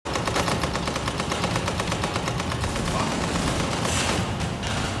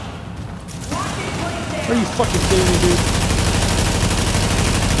Are you fucking kidding me, dude?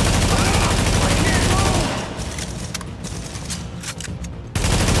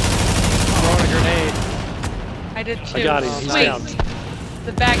 Throwing a grenade. I did too. I got him. He's Wait, down.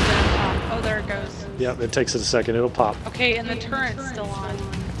 the bag didn't pop. Oh, there it goes. Yep, it takes it a second. It'll pop. Okay, and the turret's still on.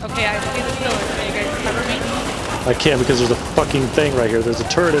 Okay, I see the pillar. Can you guys cover me? I can't because there's a fucking thing right here. There's a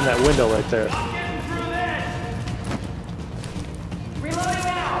turret in that window right there. Reloading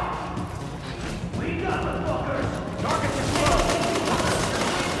now. We got the fuckers. Target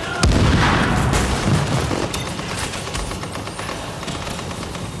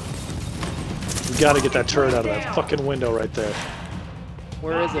We gotta get that turret out of that fucking window right there.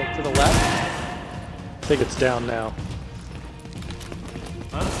 Where is it? To the left? I think it's down now.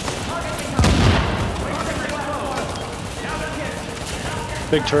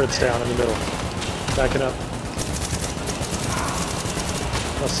 Big turret's down in the middle. Backing up.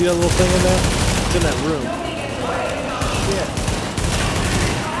 Oh, see that little thing in there? It's in that room. Yeah.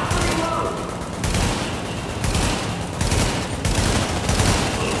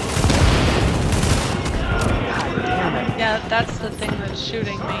 Yeah, that's the thing that's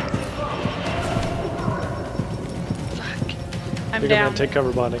shooting me. Fuck. I'm Bigger down. man, take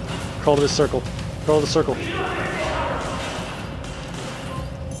cover, bonding. Crawl to this circle. Crawl to the circle.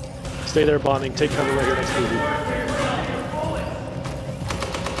 Stay there, bonding. Take cover right here next to you.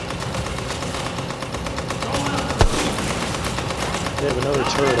 They have another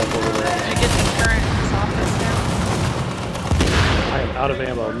turret up over there. Did you get the turret in this office now? I am out of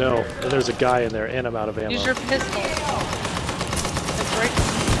ammo. No. And there's a guy in there, and I'm out of ammo. Use your pistol. It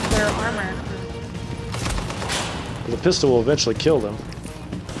breaks their armor. The pistol will eventually kill them.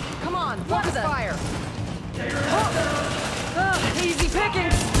 Come on, focus fire. Easy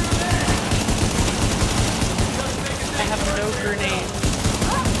pickings. I have no grenade.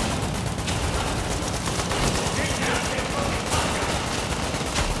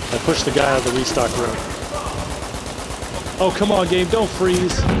 I pushed the guy out of the restock room. Oh, come on, game. Don't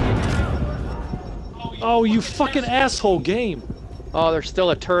freeze. Oh, you fucking asshole, game. Oh, there's still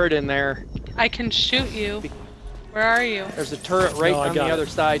a turret in there. I can shoot you. Where are you? There's a turret right No, I on the got other it.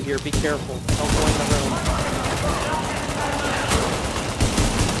 side here. Be careful. Don't go in the room.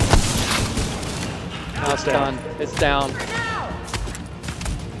 Oh, it's down. done. It's down.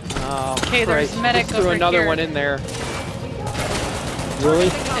 Oh, Okay, there's Christ. medic Just threw over another here. one in there. Really?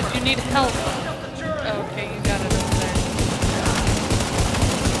 If you need help. Oh, okay, you got it over there.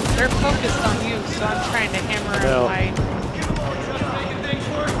 They're focused on you, so I'm trying to hammer No. my...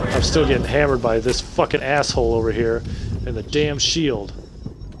 I'm still getting hammered by this fucking asshole over here and the damn shield.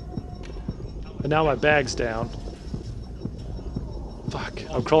 And now my bag's down. Fuck.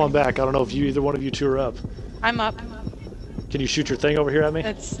 I'm crawling back. I don't know if either one of you two are up. I'm up. Can you shoot your thing over here at me?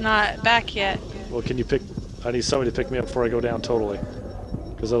 It's not back yet. Well, can you pick... I need somebody to pick me up before I go down totally.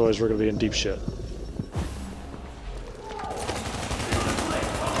 Because otherwise we're going to be in deep shit.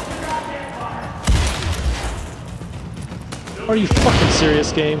 Are you fucking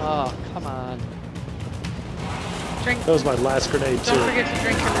serious, game? Oh, come on. Drink. That was my last grenade, too. Don't forget to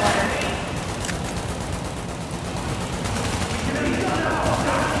drink your water.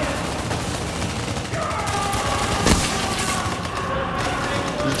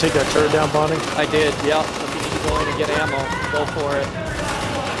 Did you take that turret down, Bonnie? I did, yep. If you need to go in and get ammo, go for it.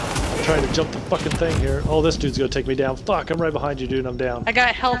 I'm trying to jump the fucking thing here. Oh, this dude's going to take me down. Fuck, I'm right behind you, dude. I'm down. I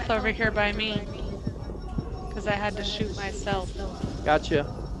got health over here by me. Because I had to shoot myself.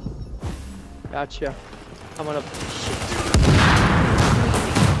 Gotcha. Gotcha. I'm gonna...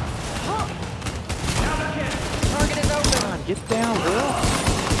 Target is open. Come on, get down, girl.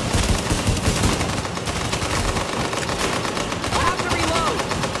 I'll have to reload.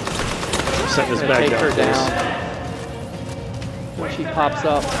 I'm setting his Gonna bag take her down. down. When she pops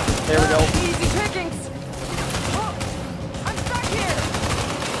up. There we go. Easy pickings. Oh, I'm stuck here.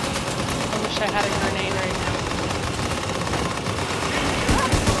 I wish I had a grenade right now.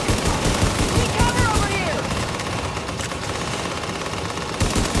 Need cover over here.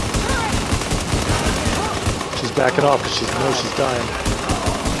 She's backing off because she knows she's dying.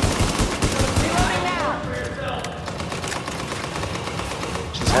 Reloading now.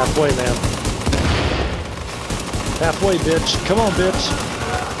 She's halfway, man. Halfway, bitch. Come on, bitch.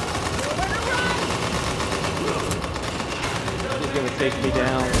 She's gonna take me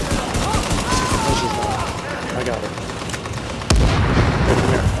down. No, she's not. I got her. Come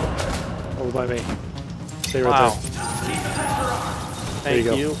here. Over by me. Stay right Wow. there. Thank you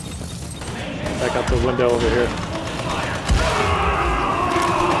go. you. Back out the window over here.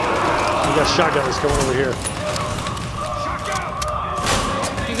 We got shotgunners coming over here.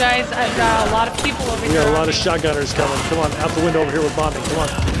 You guys. I've got a lot of people over We here. got a lot on of me. shotgunners coming. Come on, out the window over here with bonding. Come on.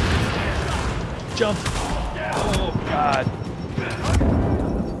 Jump. Oh God.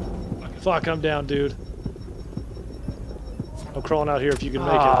 Fuck, I'm down, dude. I'm crawling out here if you can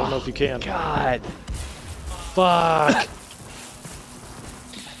make it. I don't know if you can. God. Fuck.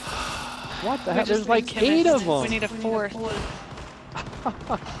 What the We heck? just There's like need 8 of chemists. them. We need a 4th.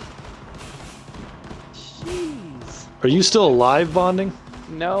 Jeez. Are you still alive, bonding?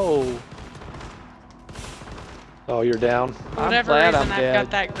 No. Oh, you're down. For I'm whatever glad reason, I'm I've dead.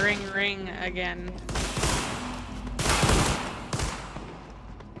 got that green ring again.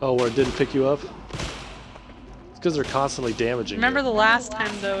 Oh, where it didn't pick you up? It's because they're constantly damaging Remember you. the last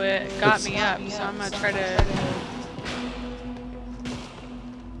time though it got It's- me up, so I'm gonna try to.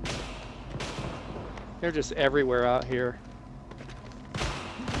 They're just everywhere out here.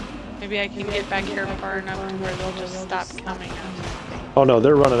 Maybe I can get back here far enough to where they'll just stop coming up. Oh no,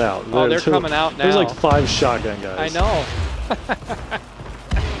 they're running out. Oh, they're coming out There's now. like 5 shotgun guys. I know.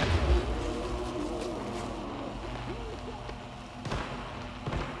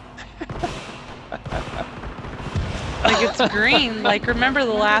 Like it's green. Like remember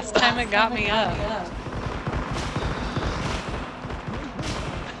the last time it got me up.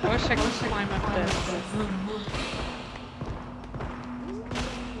 I wish I could climb up this.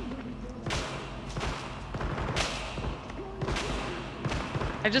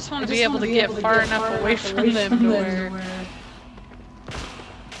 I just want to be able to get far enough away from them to where.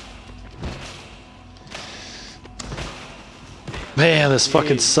 Man, this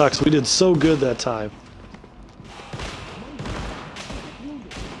fucking sucks. We did so good that time.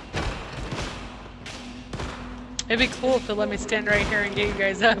 It'd be cool if it let me stand right here and get you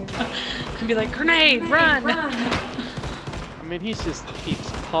guys up. And be like, grenade, run! I mean, he just keeps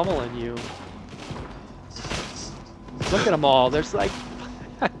pummeling you. Look at them all. There's like.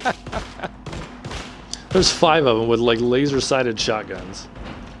 There's 5 of them with like laser-sighted shotguns.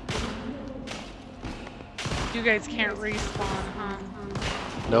 You guys can't respawn, huh?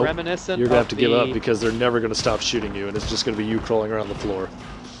 Nope. Reminiscent You're gonna of have to give up the- because they're never gonna stop shooting you, and it's just gonna be you crawling around the floor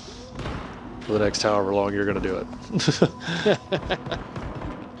for the next however long you're gonna do it.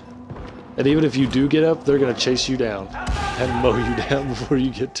 And even if you do get up, they're gonna chase you down and mow you down before you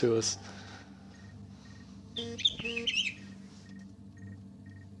get to us.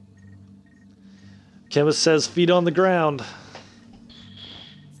 Chemist says feet on the ground.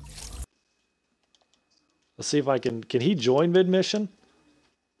 Let's see if I can he join mid-mission?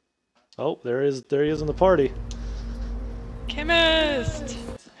 Oh, there he is in the party. Chemist!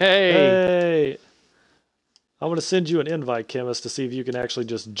 Hey. Hey! I'm gonna send you an invite, Chemist, to see if you can actually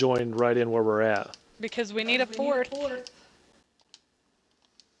just join right in where we're at. Because we need a 4th.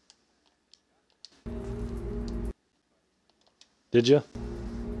 Did you?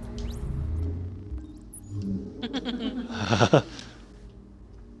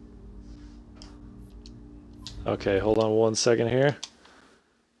 Okay, hold on 1 second here.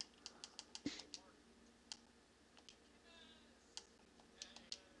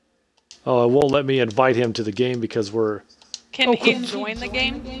 Oh, it won't let me invite him to the game because we're... Can he join the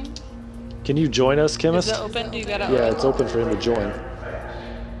game? Can you join us, Is Chemist? it open? Do you gotta Yeah, it's open for him to join.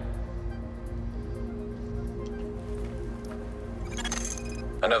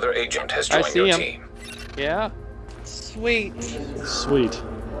 Another agent has I joined see your him. team. Yeah. Sweet. Sweet.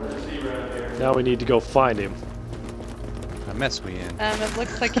 Now we need to go find him. A mess we in. It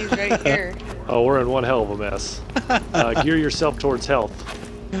looks like he's right here. Oh, we're in one hell of a mess. Gear yourself towards health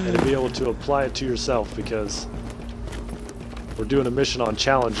and to be able to apply it to yourself because we're doing a mission on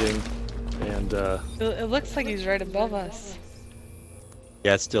challenging and It looks like he's right above us.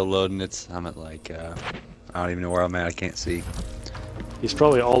 Yeah, it's still loading. I'm at like, I don't even know where I'm at. I can't see. he's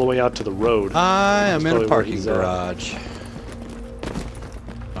probably all the way out to the road. I am in probably a where parking he's at. garage.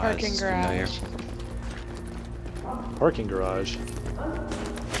 Parking garage. Parking garage.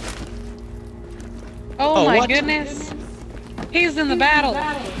 Oh, my what? goodness. He's in the battle.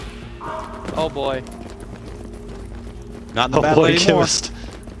 Oh boy. Not in the Oh battle boy, anymore. Chemist.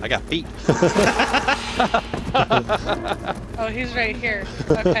 I got feet. Oh, he's right here.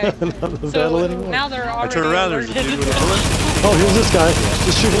 Okay. Not in the So battle anymore. now they're I already turn around. There's a dude alerted. with a bullet. Oh, here's this guy.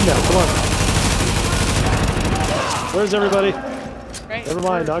 Just shoot him down. Come on. Where's everybody? Right, Never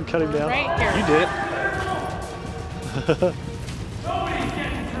mind. I'll cut him down. right here. You did it.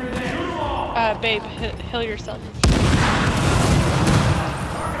 Babe, heal yourself.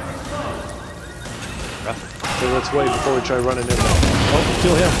 So let's wait before we try running in there. Oh,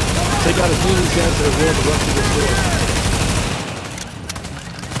 kill him. Take out as many of these guys that are willing to run through this door.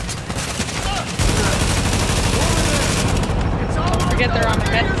 get there on a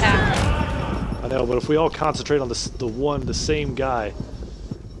med pack. I know, but if we all concentrate on the same guy,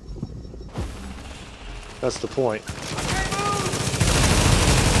 that's the point.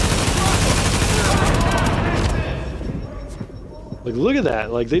 Like, look at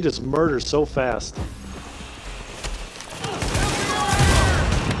that! Like, they just murder so fast.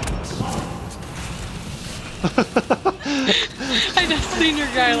 I just seen your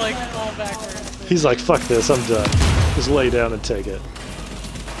guy like fall backwards. He's like, fuck this, I'm done. Just lay down and take it.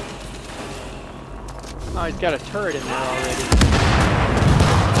 Oh, he's got a turret in there already.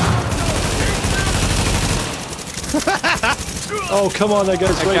 Oh, come on, that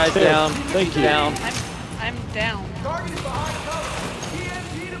guy's That right guy's there. down. Thank He's you. down. I'm down. Target is behind cover.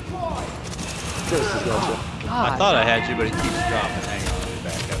 EMP deployed. Chris has got you. I God, thought I had you, but it keeps dropping. Hang on, let me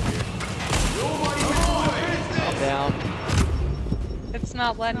back up here. I'm down. It's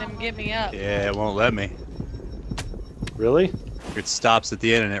not letting him get me up. Yeah, it won't let me. Really? It stops at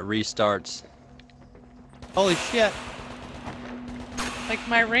the end and it restarts. Holy shit! Like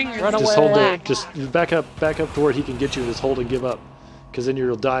my ring is Run Just away. hold black. it. Just back up to where he can get you. Just hold and give up, because then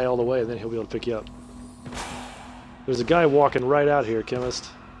you'll die all the way, and then he'll be able to pick you up. There's a guy walking right out here, Chemist.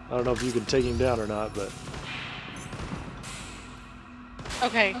 I don't know if you can take him down or not, but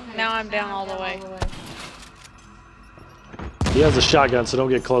Okay, now I'm down all the way. he has a shotgun, so don't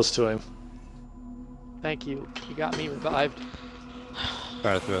get close to him. Thank you. You got me revived.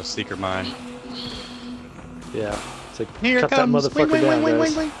 Try to throw a seeker mine. Yeah. It's like, Here cut comes. that motherfucker down,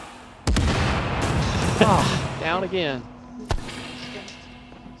 guys. Oh, down again.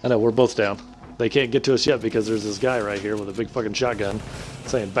 I know, we're both down. They can't get to us yet because there's this guy right here with a big fucking shotgun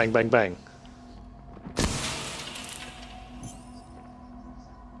saying bang, bang, bang.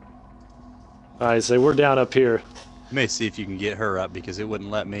 Alright, so we're down up here. You may see if you can get her up because it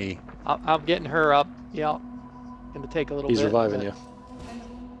wouldn't let me. I'm getting her up. Yeah. Gonna take a little He's bit. reviving but you.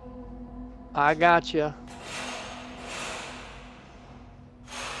 I got you.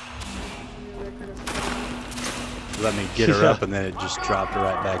 Let me get her Yeah. up and then it just dropped her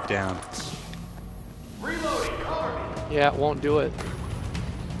right back down. Reloading. Cover me. Yeah, it won't do it.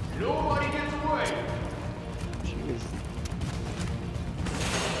 Nobody gets away. She's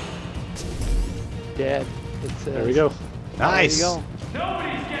dead. It says. There we go. Nice! There you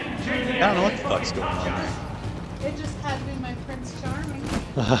Nobody's getting taken. I don't know what the fuck's going on there. It just had to be my Prince Charming.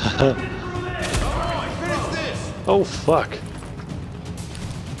 Finish this. Oh, fuck.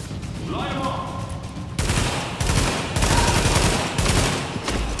 Line them up.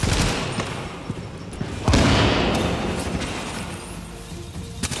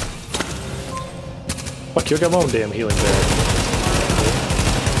 Fuck, you got my own damn healing bag.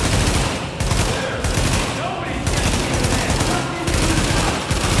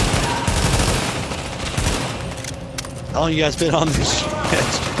 How long you guys been on this shit?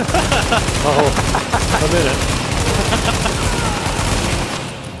 Oh, a minute.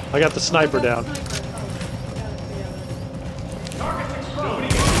 I got the sniper down.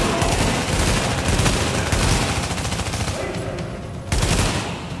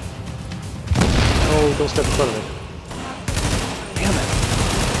 Oh, don't step in front of me.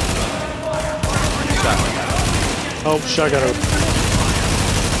 Oh, shotgun her.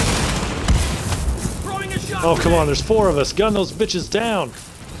 Throwing a shot. Oh, come on, there's 4 of us. Gun those bitches down. Says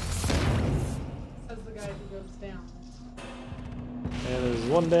the guy who goes down. And there's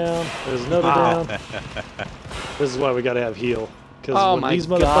one down. There's another down. This is why we gotta have heal. Because Oh when my these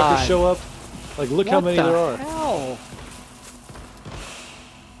motherfuckers God. show up, like, look how What many the there are. hell?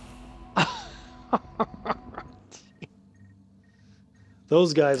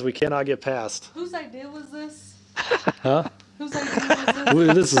 Those guys we cannot get past. Whose idea was this? Huh? Whose idea was this?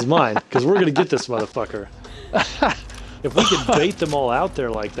 Well, this is mine, because we're gonna get this motherfucker. If we could bait them all out there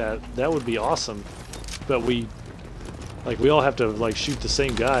like that, that would be awesome. But we all have to like shoot the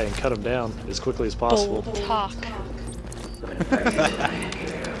same guy and cut him down as quickly as possible. Bold talk.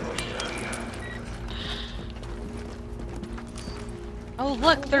 Oh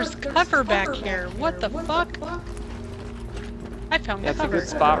look, there's cover back here. What the fuck? I found That's a cover. good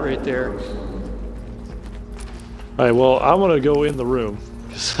spot right there. All right, well, I'm gonna go in the room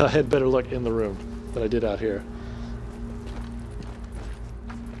because I had better luck in the room than I did out here.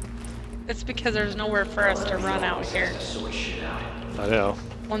 It's because there's nowhere for us to run out here. I know.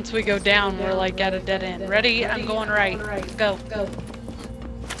 Once we go down, we're like at a dead end. Ready? I'm going right. Go.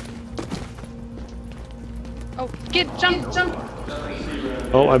 Oh, jump.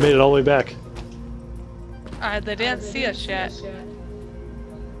 Oh, I made it all the way back. They didn't see us yet.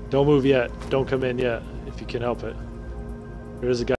 Don't move yet. Don't come in yet if you can help it. There is a guy.